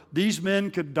before, these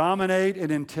men could dominate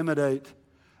and intimidate.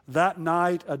 That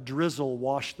night, a drizzle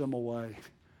washed them away.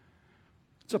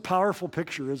 It's a powerful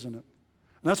picture, isn't it?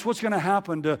 And that's what's going to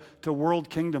happen to world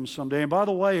kingdoms someday. And by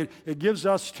the way, it gives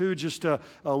us, too, just a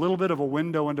little bit of a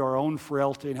window into our own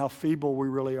frailty and how feeble we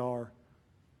really are.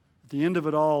 At the end of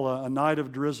it all, a night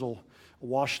of drizzle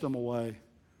washed them away.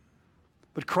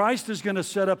 But Christ is going to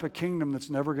set up a kingdom that's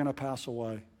never going to pass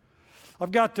away.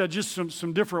 I've got just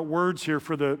some different words here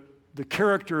for the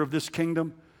character of this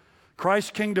kingdom.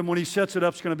 Christ's kingdom, when he sets it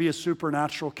up, is going to be a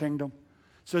supernatural kingdom.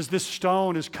 It says this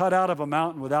stone is cut out of a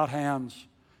mountain without hands.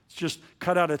 It's just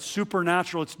cut out. It's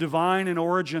supernatural. It's divine in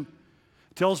origin.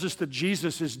 It tells us that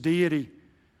Jesus is deity.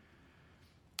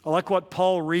 I like what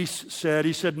Paul Rees said.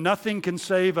 He said, nothing can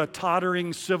save a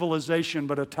tottering civilization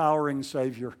but a towering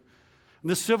Savior. And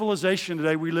this civilization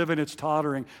today we live in, it's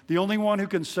tottering. The only one who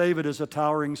can save it is a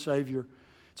towering Savior.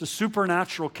 It's a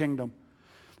supernatural kingdom.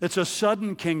 It's a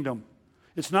sudden kingdom.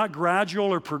 It's not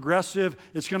gradual or progressive.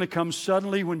 It's going to come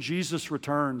suddenly when Jesus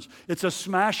returns. It's a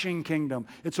smashing kingdom.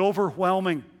 It's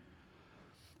overwhelming.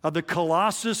 The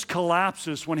Colossus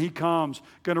collapses when he comes,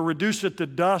 going to reduce it to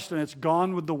dust, and it's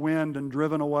gone with the wind and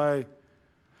driven away.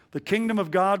 The kingdom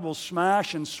of God will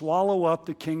smash and swallow up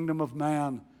the kingdom of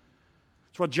man.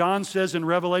 That's what John says in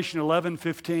Revelation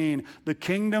 11:15. The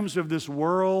kingdoms of this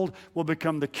world will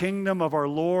become the kingdom of our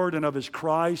Lord and of his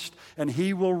Christ, and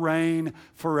he will reign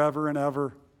forever and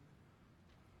ever.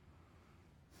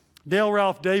 Dale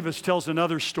Ralph Davis tells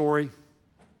another story.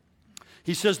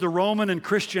 He says the Roman and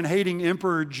Christian hating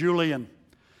Emperor Julian,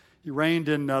 he reigned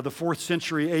in the 4th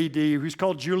century A.D., who's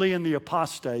called Julian the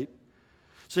Apostate,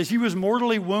 says he was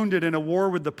mortally wounded in a war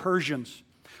with the Persians.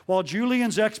 While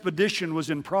Julian's expedition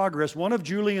was in progress, one of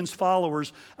Julian's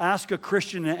followers asked a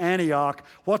Christian in Antioch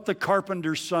what the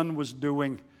carpenter's son was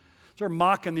doing. They're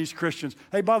mocking these Christians.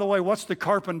 Hey, by the way, what's the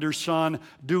carpenter's son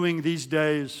doing these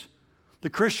days?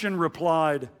 The Christian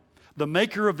replied, the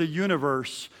maker of the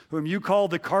universe, whom you call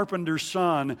the carpenter's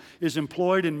son, is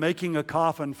employed in making a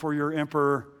coffin for your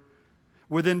emperor.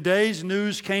 Within days,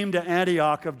 news came to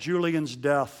Antioch of Julian's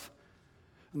death.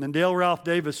 And then Dale Ralph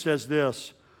Davis says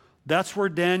this, that's where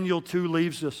Daniel 2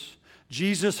 leaves us.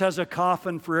 Jesus has a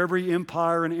coffin for every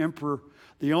empire and emperor.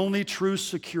 The only true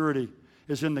security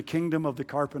is in the kingdom of the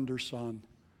carpenter's son.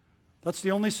 That's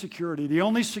the only security. The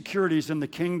only security is in the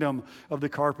kingdom of the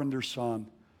carpenter's son.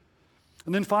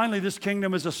 And then finally, this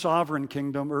kingdom is a sovereign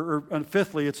kingdom, or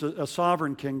fifthly, it's a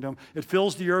sovereign kingdom. It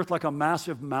fills the earth like a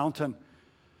massive mountain.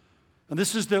 And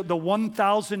this is the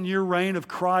 1,000-year reign of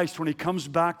Christ when he comes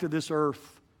back to this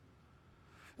earth.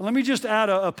 And let me just add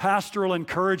a pastoral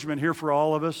encouragement here for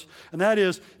all of us, and that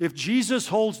is, if Jesus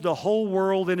holds the whole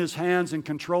world in his hands and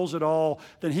controls it all,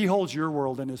 then he holds your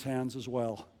world in his hands as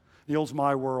well. He holds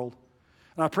my world.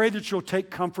 And I pray that you'll take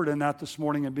comfort in that this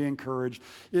morning and be encouraged.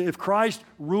 If Christ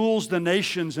rules the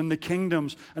nations and the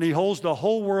kingdoms, and he holds the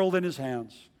whole world in his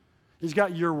hands, he's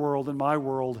got your world and my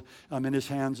world in his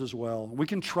hands as well. We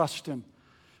can trust him.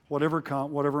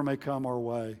 whatever may come our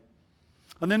way.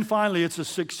 And then finally, it's a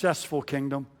successful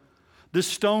kingdom. This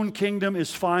stone kingdom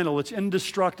is final. It's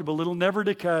indestructible. It'll never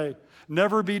decay,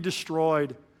 never be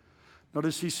destroyed.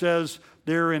 Notice he says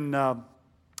there in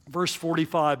verse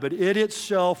 45, but it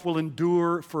itself will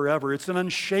endure forever. It's an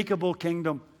unshakable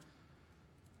kingdom.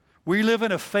 We live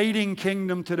in a fading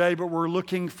kingdom today, but we're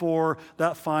looking for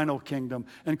that final kingdom.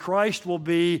 And Christ will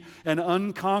be an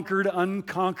unconquered,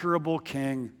 unconquerable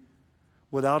king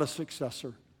without a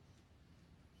successor.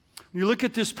 When you look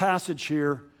at this passage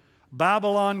here,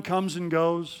 Babylon comes and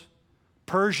goes,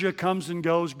 Persia comes and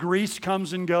goes, Greece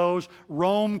comes and goes,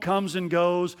 Rome comes and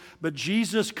goes, but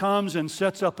Jesus comes and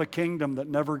sets up a kingdom that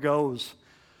never goes.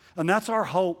 And that's our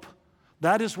hope.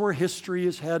 That is where history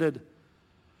is headed.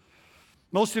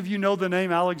 Most of you know the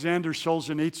name Alexander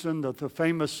Solzhenitsyn, the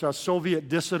famous Soviet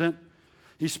dissident.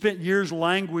 He spent years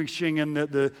languishing in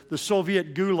the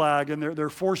Soviet gulag and their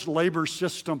forced labor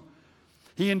system.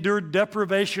 He endured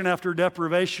deprivation after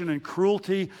deprivation and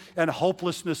cruelty and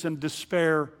hopelessness and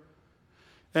despair.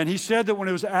 And he said that when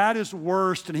it was at his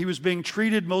worst and he was being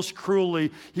treated most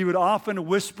cruelly, he would often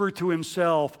whisper to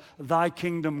himself, "Thy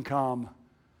kingdom come."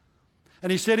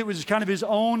 And he said it was kind of his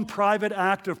own private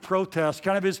act of protest,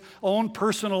 kind of his own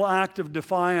personal act of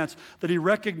defiance, that he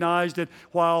recognized that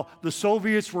while the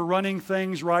Soviets were running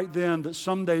things right then, that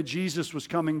someday Jesus was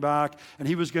coming back and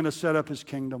he was going to set up his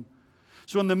kingdom.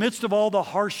 So in the midst of all the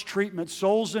harsh treatment,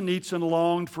 Solzhenitsyn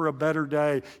longed for a better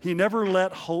day. He never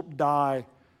let hope die.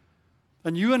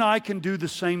 And you and I can do the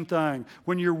same thing.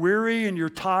 When you're weary and you're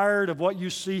tired of what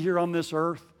you see here on this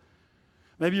earth,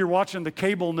 maybe you're watching the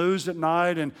cable news at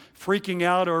night and freaking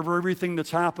out over everything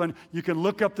that's happened, you can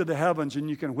look up to the heavens and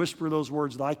you can whisper those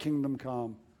words, "Thy kingdom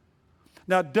come."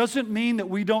 Now, it doesn't mean that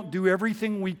we don't do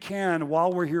everything we can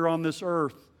while we're here on this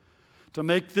earth to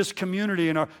make this community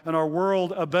and our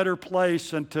world a better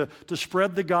place and to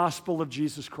spread the gospel of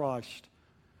Jesus Christ.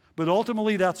 But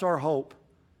ultimately, that's our hope.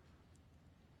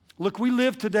 Look, we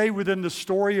live today within the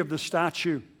story of the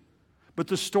statue, but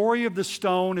the story of the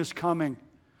stone is coming.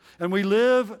 And we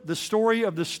live the story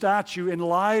of the statue in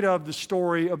light of the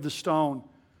story of the stone.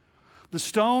 The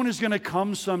stone is going to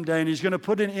come someday, and he's going to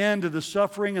put an end to the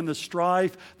suffering and the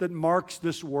strife that marks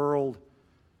this world.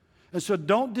 And so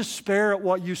don't despair at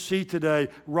what you see today.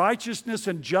 Righteousness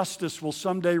and justice will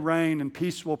someday reign, and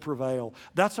peace will prevail.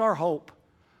 That's our hope.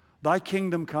 Thy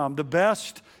kingdom come. The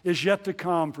best is yet to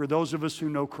come for those of us who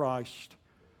know Christ.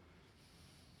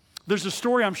 There's a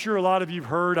story I'm sure a lot of you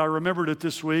have heard. I remembered it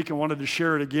this week and wanted to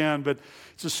share it again. But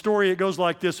it's a story, it goes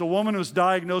like this. A woman was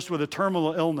diagnosed with a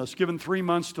terminal illness, given 3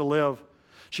 months to live.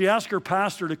 She asked her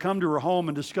pastor to come to her home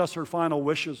and discuss her final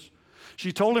wishes.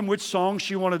 She told him which songs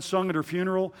she wanted sung at her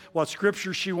funeral, what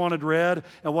scripture she wanted read,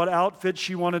 and what outfit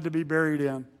she wanted to be buried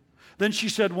in. Then she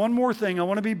said, "One more thing, I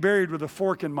want to be buried with a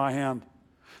fork in my hand."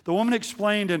 The woman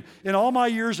explained, in all my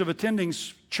years of attending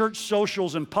church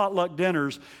socials and potluck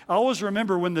dinners, I always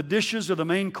remember when the dishes of the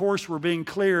main course were being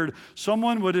cleared,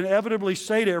 someone would inevitably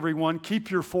say to everyone,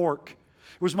 "Keep your fork."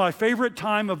 It was my favorite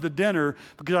time of the dinner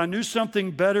because I knew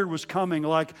something better was coming,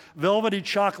 like velvety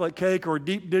chocolate cake or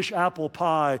deep dish apple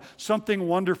pie, something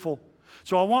wonderful.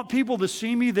 So I want people to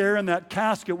see me there in that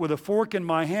casket with a fork in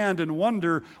my hand and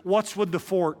wonder, what's with the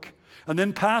fork? And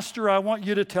then, Pastor, I want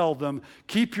you to tell them,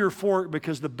 keep your fork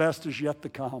because the best is yet to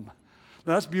come.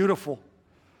 Now, that's beautiful.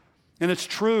 And it's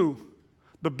true.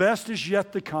 The best is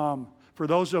yet to come for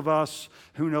those of us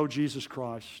who know Jesus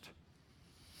Christ.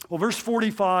 Well, verse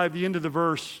 45, the end of the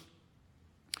verse,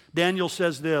 Daniel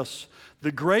says this,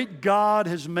 "The great God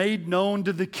has made known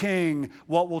to the king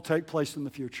what will take place in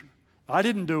the future." I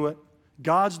didn't do it.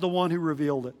 God's the one who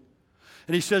revealed it.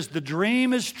 And he says, the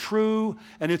dream is true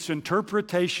and its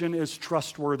interpretation is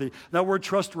trustworthy. That word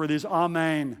trustworthy is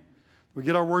amen. We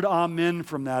get our word amen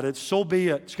from that. It's so be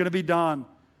it. It's going to be done.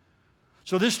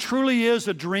 So this truly is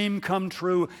a dream come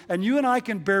true. And you and I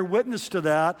can bear witness to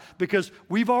that because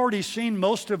we've already seen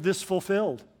most of this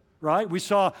fulfilled, right? We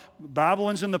saw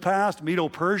Babylon's in the past,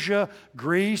 Medo-Persia,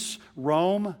 Greece,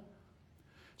 Rome.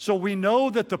 So we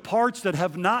know that the parts that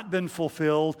have not been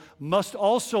fulfilled must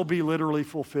also be literally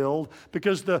fulfilled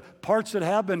because the parts that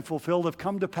have been fulfilled have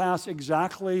come to pass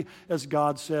exactly as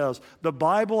God says. The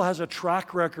Bible has a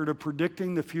track record of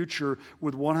predicting the future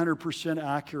with 100%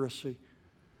 accuracy.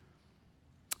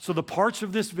 So the parts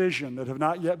of this vision that have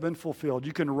not yet been fulfilled,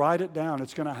 you can write it down.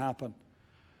 It's going to happen.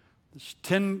 This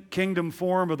 10-kingdom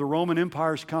form of the Roman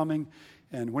Empire is coming,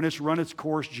 and when it's run its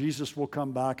course, Jesus will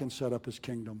come back and set up his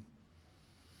kingdom.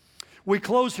 We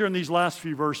close here in these last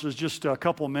few verses, just a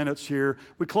couple minutes here.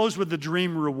 We close with the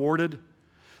dream rewarded.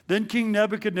 Then King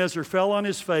Nebuchadnezzar fell on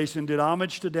his face and did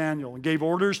homage to Daniel and gave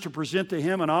orders to present to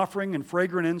him an offering and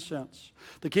fragrant incense.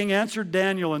 The king answered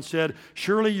Daniel and said,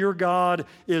 "Surely your God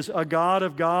is a God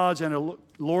of gods and a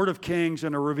Lord of kings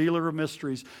and a revealer of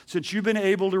mysteries, since you've been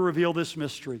able to reveal this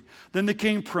mystery." Then the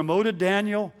king promoted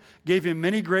Daniel, gave him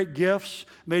many great gifts,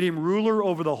 made him ruler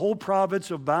over the whole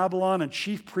province of Babylon and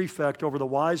chief prefect over the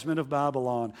wise men of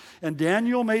Babylon. And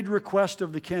Daniel made request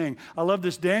of the king. I love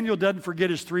this. Daniel doesn't forget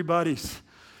his three buddies.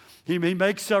 He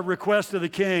makes a request of the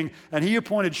king, and he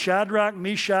appointed Shadrach,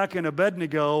 Meshach, and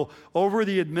Abednego over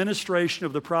the administration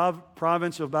of the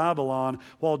province of Babylon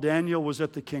while Daniel was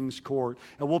at the king's court.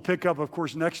 And we'll pick up, of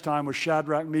course, next time with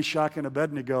Shadrach, Meshach, and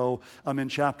Abednego in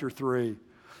chapter 3.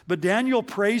 But Daniel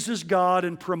praises God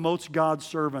and promotes God's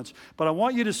servants. But I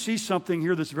want you to see something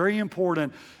here that's very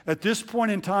important. At this point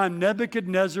in time,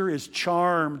 Nebuchadnezzar is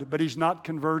charmed, but he's not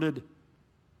converted.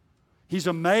 He's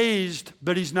amazed,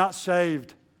 but he's not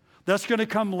saved. That's going to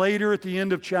come later at the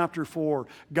end of chapter 4.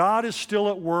 God is still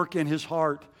at work in his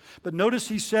heart. But notice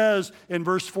he says in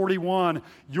verse 41,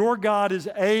 your God is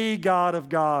a God of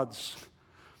gods.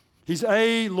 He's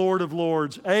a Lord of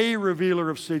lords, a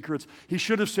revealer of secrets. He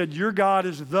should have said, your God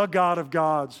is the God of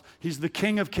gods. He's the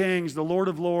King of kings, the Lord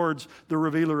of lords, the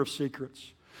revealer of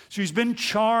secrets. So he's been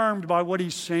charmed by what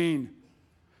he's seen,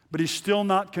 but he's still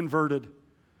not converted.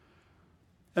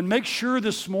 And make sure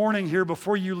this morning here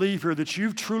before you leave here that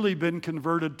you've truly been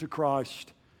converted to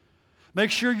Christ. Make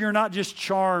sure you're not just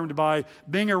charmed by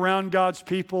being around God's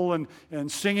people and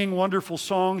singing wonderful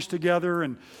songs together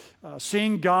and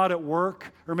seeing God at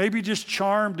work, or maybe just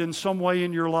charmed in some way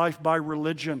in your life by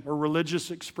religion or religious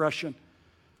expression.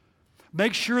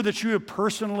 Make sure that you have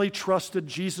personally trusted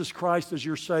Jesus Christ as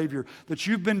your Savior, that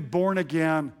you've been born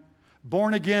again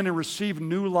and receive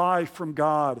new life from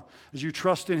God as you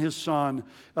trust in His Son,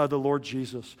 the Lord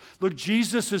Jesus. Look,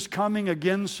 Jesus is coming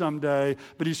again someday,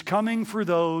 but He's coming for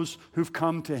those who've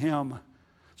come to Him.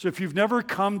 So if you've never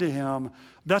come to Him,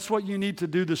 that's what you need to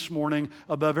do this morning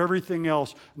above everything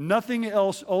else. Nothing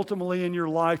else ultimately in your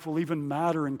life will even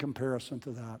matter in comparison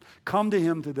to that. Come to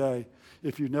Him today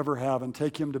if you never have and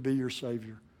take Him to be your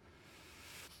Savior.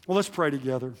 Well, let's pray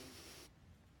together.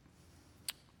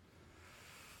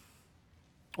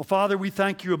 Well, Father, we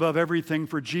thank you above everything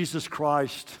for Jesus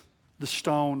Christ, the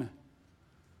stone.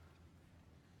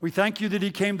 We thank you that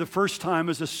He came the first time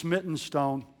as a smitten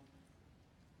stone.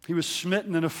 He was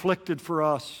smitten and afflicted for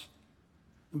us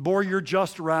and bore your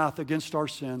just wrath against our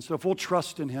sins. So if we'll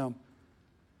trust in Him,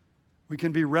 we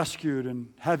can be rescued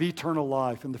and have eternal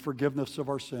life and the forgiveness of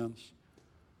our sins.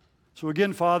 So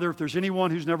again, Father, if there's anyone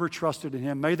who's never trusted in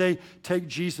Him, may they take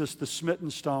Jesus, the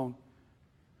smitten stone,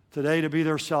 today to be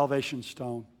their salvation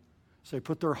stone. So they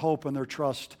put their hope and their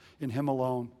trust in Him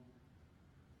alone.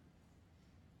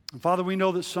 And Father, we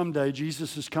know that someday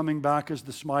Jesus is coming back as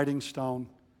the smiting stone.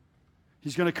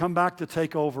 He's going to come back to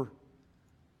take over.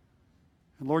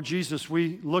 And Lord Jesus,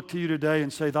 we look to you today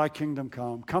and say, thy kingdom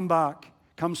come. Come back.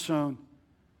 Come soon.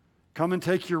 Come and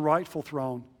take your rightful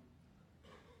throne.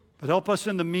 But help us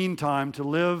in the meantime to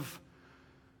live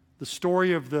the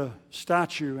story of the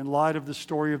statue in light of the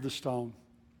story of the stone,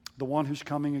 the one who's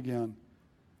coming again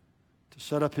to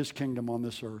set up His kingdom on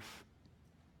this earth.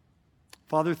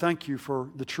 Father, thank you for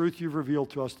the truth you've revealed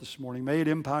to us this morning. May it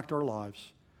impact our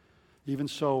lives. Even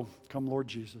so, come Lord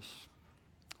Jesus.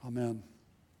 Amen.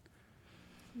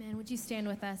 Amen. Would you stand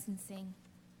with us and sing?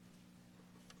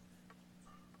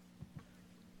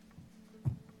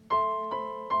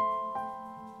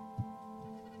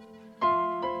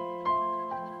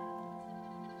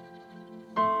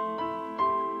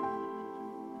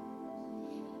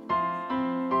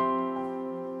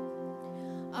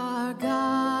 Our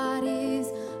God is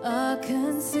a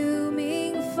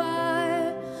consuming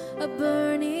fire, a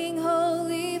burning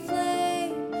holy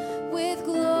flame with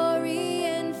glory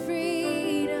and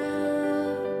freedom.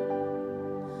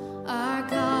 Our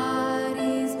God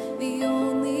is the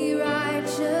only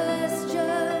righteous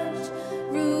judge,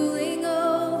 ruling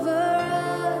over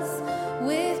us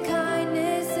with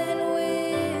kindness and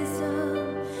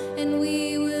wisdom, and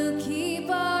we will keep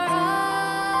our eyes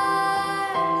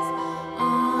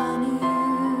on you.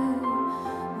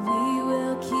 We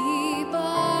will keep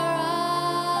our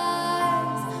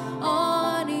eyes on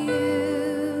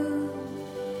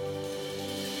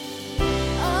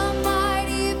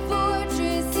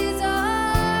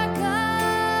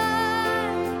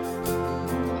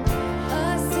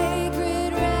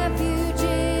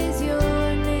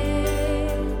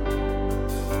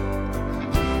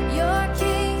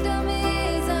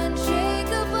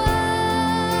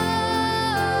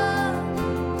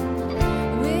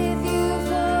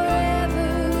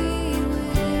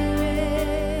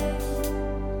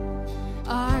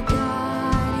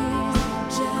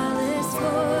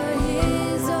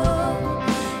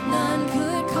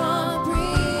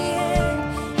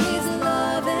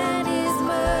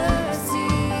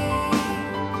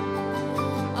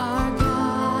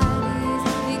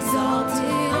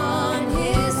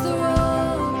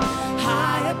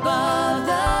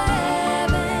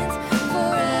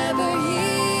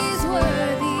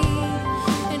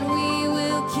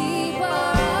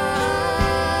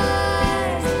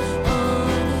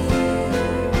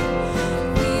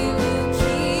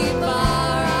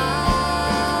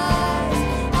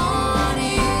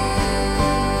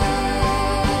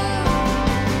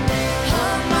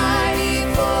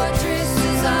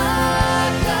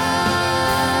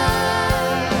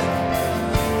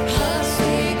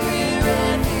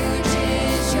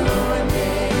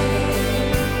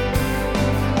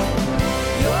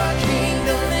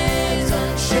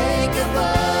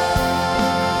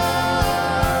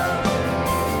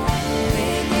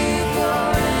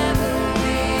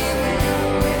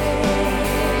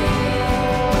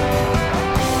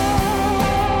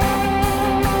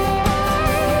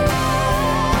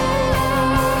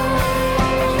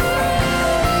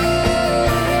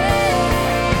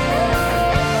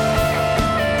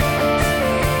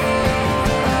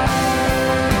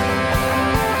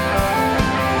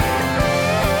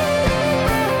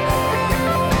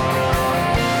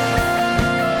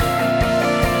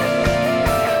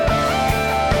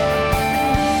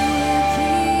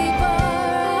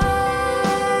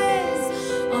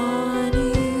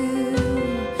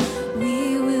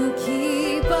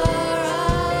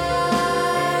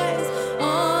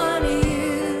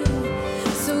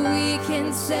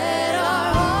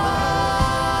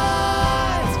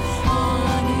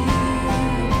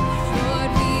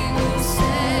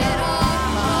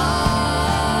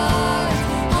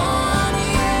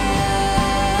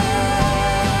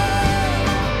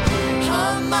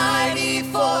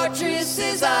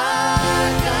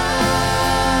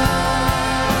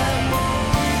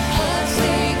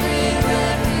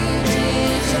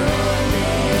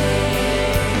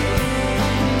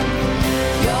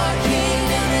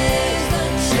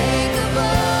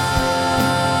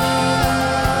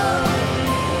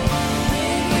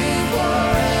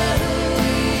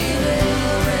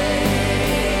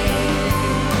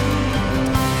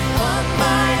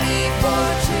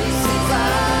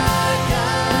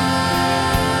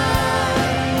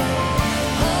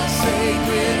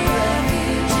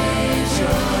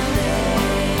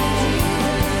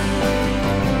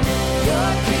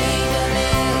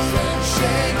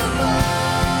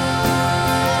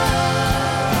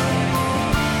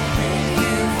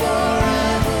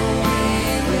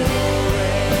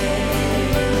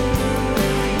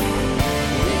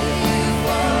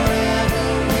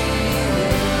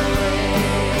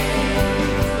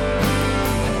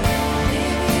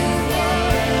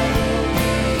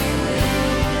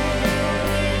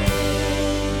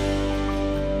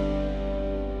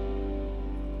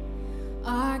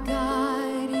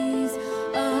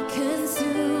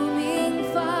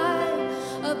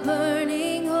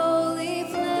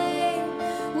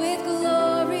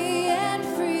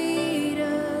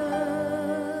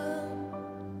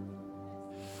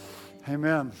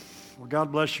God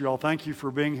bless you all. Thank you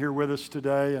for being here with us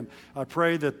today. And I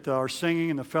pray that our singing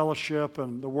and the fellowship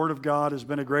and the Word of God has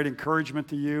been a great encouragement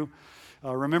to you.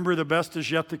 Remember, the best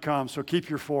is yet to come, so keep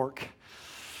your fork.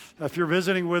 If you're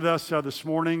visiting with us this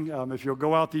morning, if you'll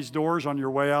go out these doors on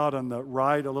your way out on the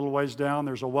right, a little ways down,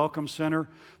 there's a welcome center.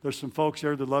 There's some folks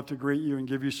there that'd love to greet you and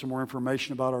give you some more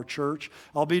information about our church.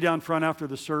 I'll be down front after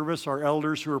the service. Our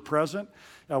elders who are present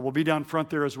will be down front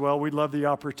there as well. We'd love the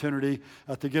opportunity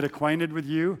to get acquainted with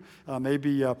you,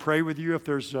 maybe pray with you if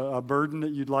there's a burden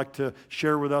that you'd like to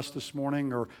share with us this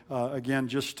morning, or again,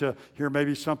 just to hear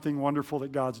maybe something wonderful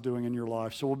that God's doing in your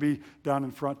life. So we'll be down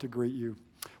in front to greet you.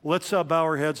 Well, let's bow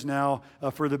our heads now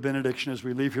for the benediction as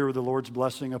we leave here with the Lord's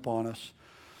blessing upon us.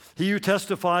 He who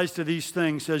testifies to these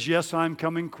things says, yes, I'm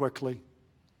coming quickly.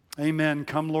 Amen.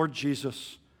 Come, Lord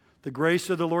Jesus. The grace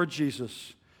of the Lord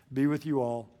Jesus be with you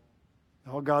all.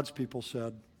 All God's people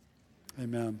said,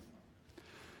 amen.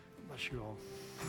 Bless you all.